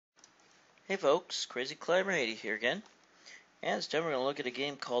Hey folks, Crazy Climber 80 here again. And this time we're going to look at a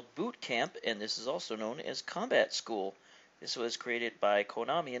game called Boot Camp, and this is also known as Combat School. This was created by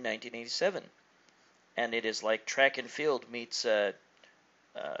Konami in 1987. And it is like track and field meets the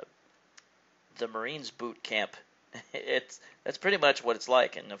Marines Boot Camp. That's pretty much what it's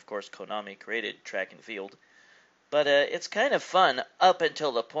like, and of course Konami created track and field. But it's kind of fun up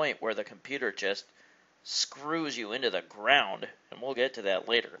until the point where the computer just screws you into the ground, and we'll get to that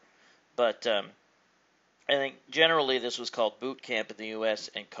later. But I think generally this was called Boot Camp in the U.S.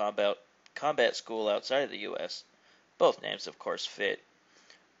 and Combat School outside of the U.S. Both names, of course, fit.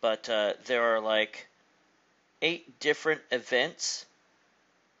 But there are like 8 different events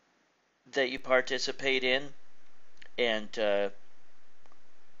that you participate in. And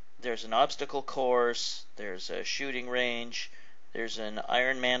there's an obstacle course, there's a shooting range, there's an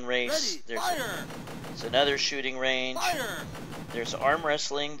Ironman Race, there's another shooting range, there's arm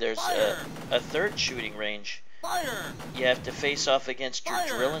wrestling, there's a third shooting range. You have to face off against your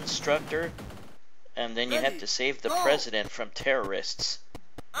drill instructor, and then you have to save the president from terrorists.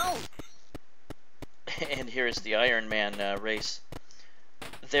 And here's the Ironman Race.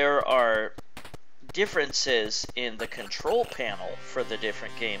 There are differences in the control panel for the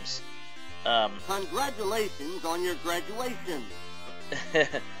different games. Congratulations on your graduation.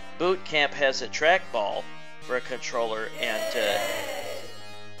 Boot Camp has a trackball for a controller, and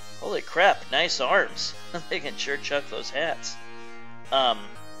holy crap, nice arms. They can sure chuck those hats.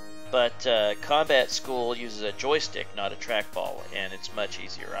 But Combat School uses a joystick, not a trackball, and it's much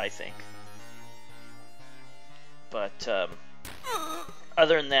easier, I think. But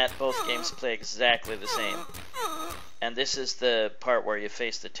other than that, both games play exactly the same. And this is the part where you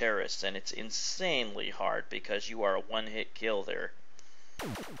face the terrorists, and it's insanely hard because you are a one-hit kill there.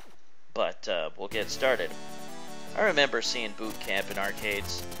 But we'll get started. I remember seeing Boot Camp in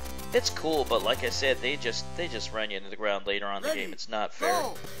arcades. It's cool, but like I said, they just run you into the ground later on in the game. It's not fair.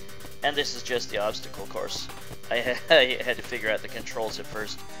 And this is just the obstacle course. I had to figure out the controls at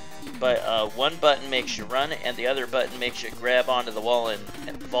first. But one button makes you run, and the other button makes you grab onto the wall and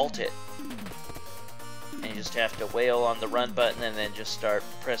vault it. And you just have to wail on the run button and then just start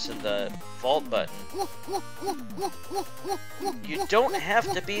pressing the vault button. You don't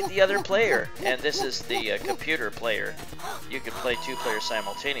have to beat the other player, and this is the computer player. You can play 2 players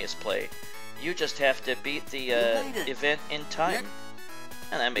simultaneous play. You just have to beat the event in time.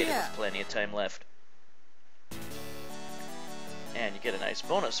 And I made it with plenty of time left. And you get a nice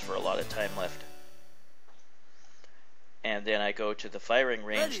bonus for a lot of time left. And then I go to the firing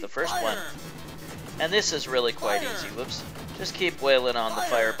range, the first one. And this is really quite easy. Whoops. Just keep wailing on the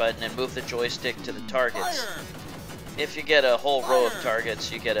fire button and move the joystick to the targets. If you get a whole row of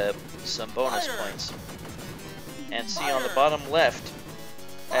targets, you get some bonus points. And see on the bottom left,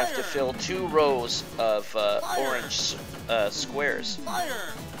 I have to fill 2 rows of orange squares.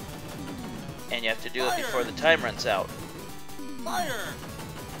 And you have to do it before the time runs out.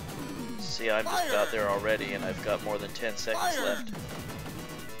 See, I'm just about there already, and I've got more than 10 seconds left.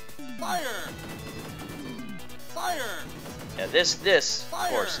 Yeah, this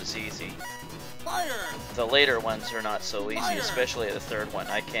course is easy. The later ones are not so easy, especially the third one.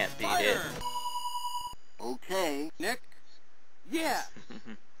 I can't beat it. Okay, Nick. Yeah.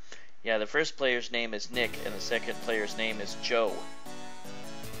 Yeah, the first player's name is Nick, and the second player's name is Joe.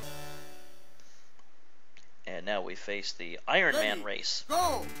 And now we face the Ironman Race.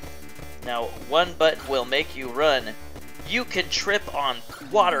 Go. Now, one button will make you run. You can trip on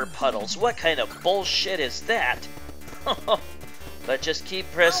water puddles. What kind of bullshit is that? But just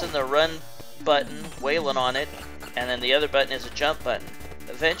keep pressing the run button, wailing on it, and then the other button is a jump button.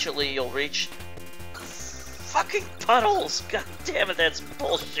 Eventually, you'll reach fucking puddles. God damn it, that's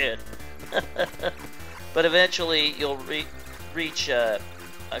bullshit. But eventually, you'll reach a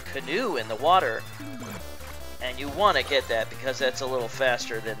canoe in the water. And you want to get that because that's a little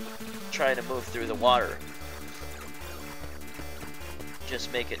faster than trying to move through the water.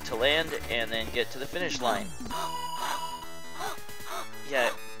 Just make it to land and then get to the finish line.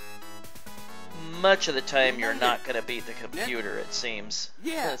 Yeah, much of the time you're not going to beat the computer, it seems.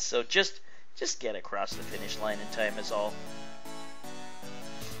 Yeah. So just get across the finish line in time is all.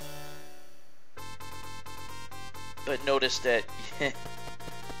 But notice that,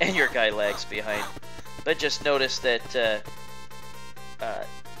 and your guy lags behind. But just notice that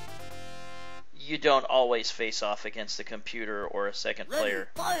you don't always face off against the computer or a second player.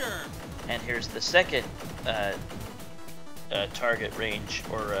 And here's the second target range,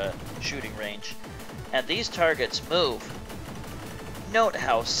 or shooting range. And these targets move. Note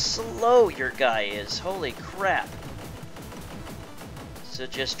how slow your guy is. Holy crap. So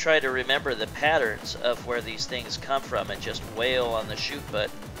just try to remember the patterns of where these things come from and just wail on the shoot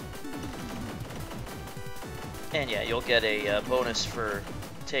button. And yeah, you'll get a bonus for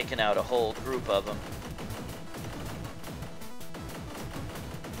taking out a whole group of them.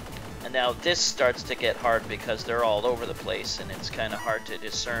 And now this starts to get hard because they're all over the place and it's kind of hard to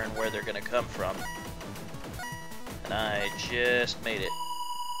discern where they're going to come from. And I just made it.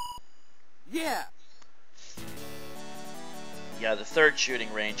 Yeah. Yeah, the third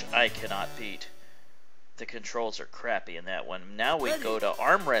shooting range I cannot beat. The controls are crappy in that one. Now we go to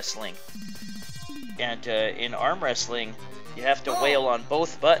arm wrestling. And in arm wrestling, you have to wail on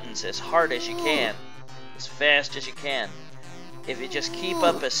both buttons as hard as you can, as fast as you can. If you just keep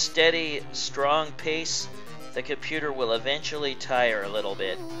up a steady, strong pace, the computer will eventually tire a little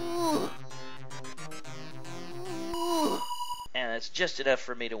bit. And it's just enough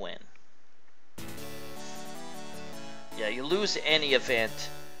for me to win. Yeah, you lose any event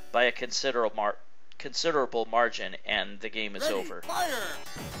by a considerable margin, and the game is over. Fire.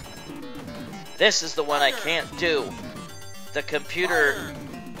 This is the one I can't do. The computer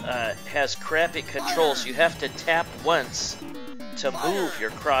has crappy controls. You have to tap once to move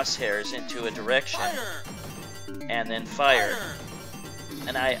your crosshairs into a direction, and then fire.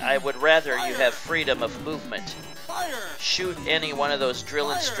 And I would rather you have freedom of movement. Shoot any one of those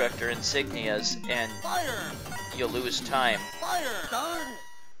Drill Instructor insignias, and you'll lose time.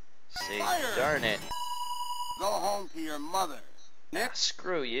 See, darn it. Go home to your mother.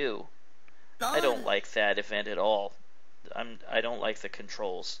 Screw you. I don't like that event at all. I don't like the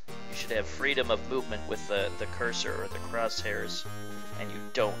controls. You should have freedom of movement with the cursor or the crosshairs, and you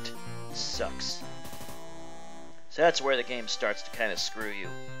don't. It sucks. So that's where the game starts to kind of screw you.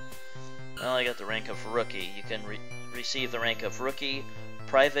 Well, I got the rank of Rookie. You can receive the rank of Rookie,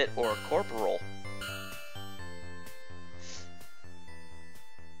 Private, or Corporal.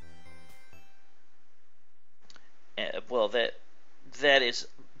 Well, that is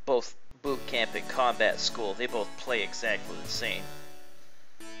both boot camp and combat school. They both play exactly the same.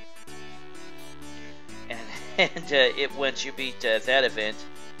 And once you beat that event,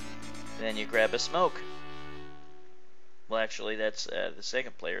 then you grab a smoke. Well, actually, that's the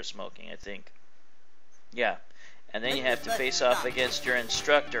second player smoking, I think. Yeah. And then you have to face off against your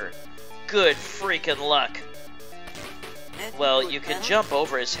instructor. Good freaking luck. Well, you can jump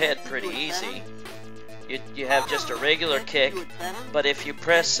over his head pretty easy. You have just a regular kick, but if you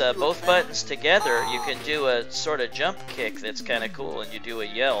press both buttons together, you can do a sort of jump kick that's kind of cool, and you do a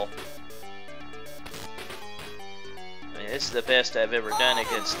yell. I mean, this is the best I've ever done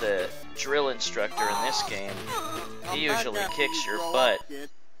against the Drill Instructor in this game. He usually kicks your butt.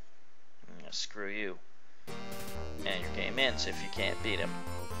 Screw you. And your game ends if you can't beat him.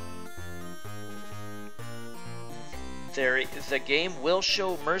 The game will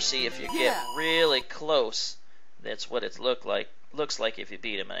show mercy if you get really close. That's what it looks like if you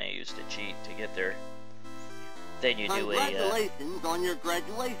beat him, and I used a cheat to get there. Then you do Congratulations on your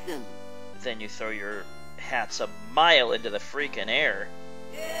graduation. Then you throw your hats a mile into the freaking air.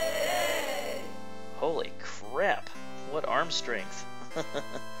 Yay! Holy crap! What arm strength!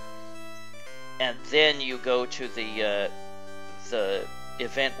 And then you go to the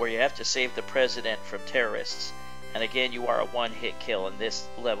event where you have to save the president from terrorists. And again, you are a one-hit kill, and this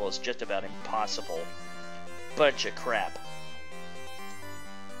level is just about impossible. Bunch of crap.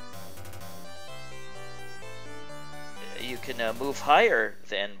 You can move higher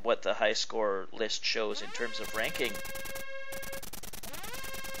than what the high score list shows in terms of ranking.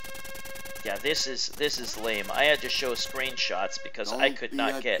 Yeah, this is lame. I had to show screenshots because I could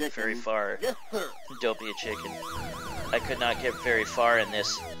not get very far. Yes, sir. Don't be a chicken. I could not get very far in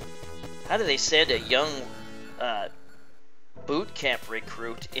this. How do they send a young boot camp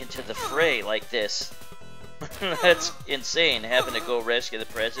recruit into the fray like this? That's insane, having to go rescue the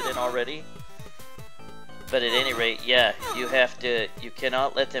president already. But at any rate, yeah, you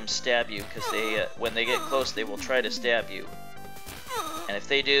cannot let them stab you, because when they get close, they will try to stab you. And if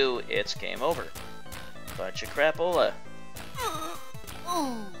they do, it's game over. Bunch of crapola.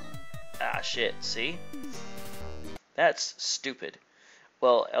 Ah, shit, see? That's stupid.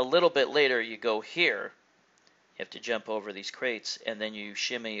 Well, a little bit later, you go here. You have to jump over these crates, and then you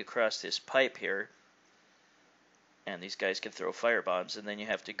shimmy across this pipe here. And these guys can throw fire bombs, and then you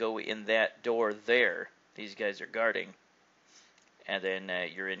have to go in that door there. These guys are guarding. And then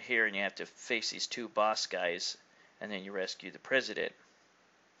you're in here, and you have to face these two boss guys, and then you rescue the president.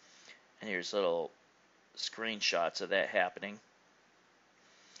 And here's little screenshots of that happening.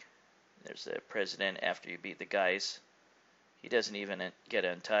 There's the president after you beat the guys. He doesn't even get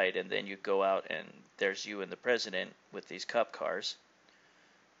untied, and then you go out, and there's you and the president with these cop cars.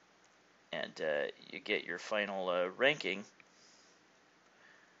 and you get your final ranking.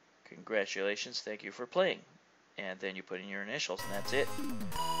 Congratulations, thank you for playing. And then you put in your initials, and that's it.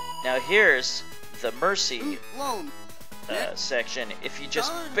 Now here's the mercy section. If you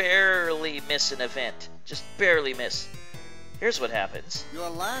just barely miss an event, just barely miss, here's what happens. Your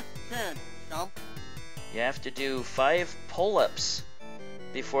last chance, chump. You have to do 5 pull-ups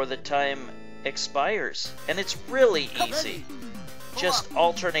before the time expires. And it's really easy. Just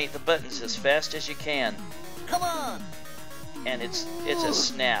alternate the buttons as fast as you can. Come on. And it's a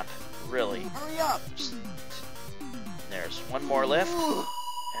snap, really. Hurry up. There's one more left,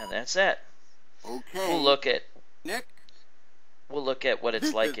 and that's that. Okay. We'll look at Nick. We'll look at what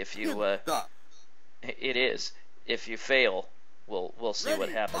it's like if you it is. If you fail, we'll see what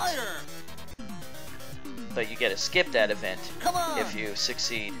happens. Fire. But you get to skip that event Come on. if you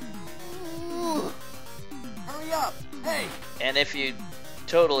succeed. Hurry up. Hey. And if you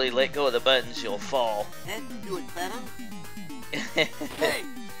totally let go of the buttons, you'll fall. Can't you do it better? Hey.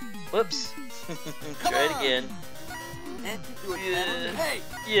 Whoops. Try it again. Can't you do it better? Hey.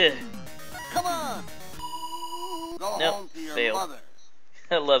 Yeah. Come on. Go Nope, home to your failed. mother.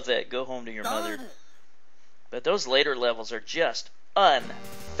 I love that. Go home to your mother. Darn it. But those later levels are just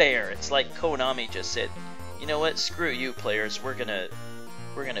unfair. It's like Konami just said, you know what? Screw you, players. We're gonna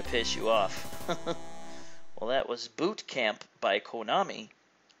piss you off. Well, that was Boot Camp by Konami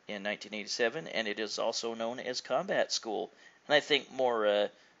in 1987, and it is also known as Combat School. And I think more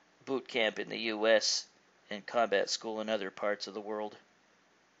boot camp in the U.S. and combat school in other parts of the world.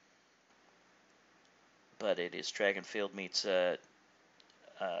 But it is track and field meets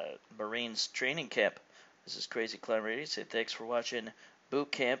Marines training camp. This is Crazy Clown Radio. Say thanks for watching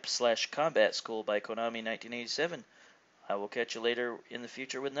Boot Camp / Combat School by Konami 1987. I will catch you later in the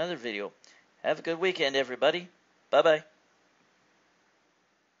future with another video. Have a good weekend, everybody. Bye-bye.